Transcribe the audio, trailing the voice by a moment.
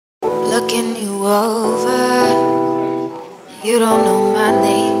looking you over. You don't know my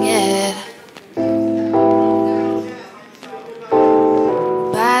name yet.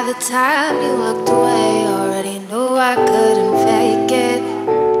 By the time you looked away, already knew I couldn't fake it.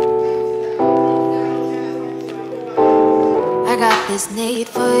 I got this need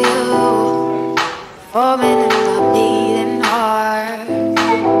for you, forming in my beating heart.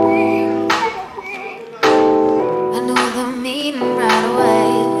 I knew the meaning right away.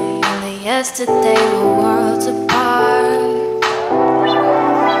 Only yesterday we're worlds apart.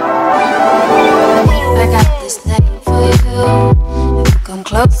 I got this name for you. If you come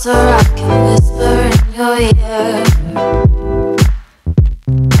closer, I can whisper in your ear.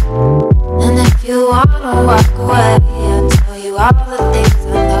 And if you wanna walk away, I'll tell you all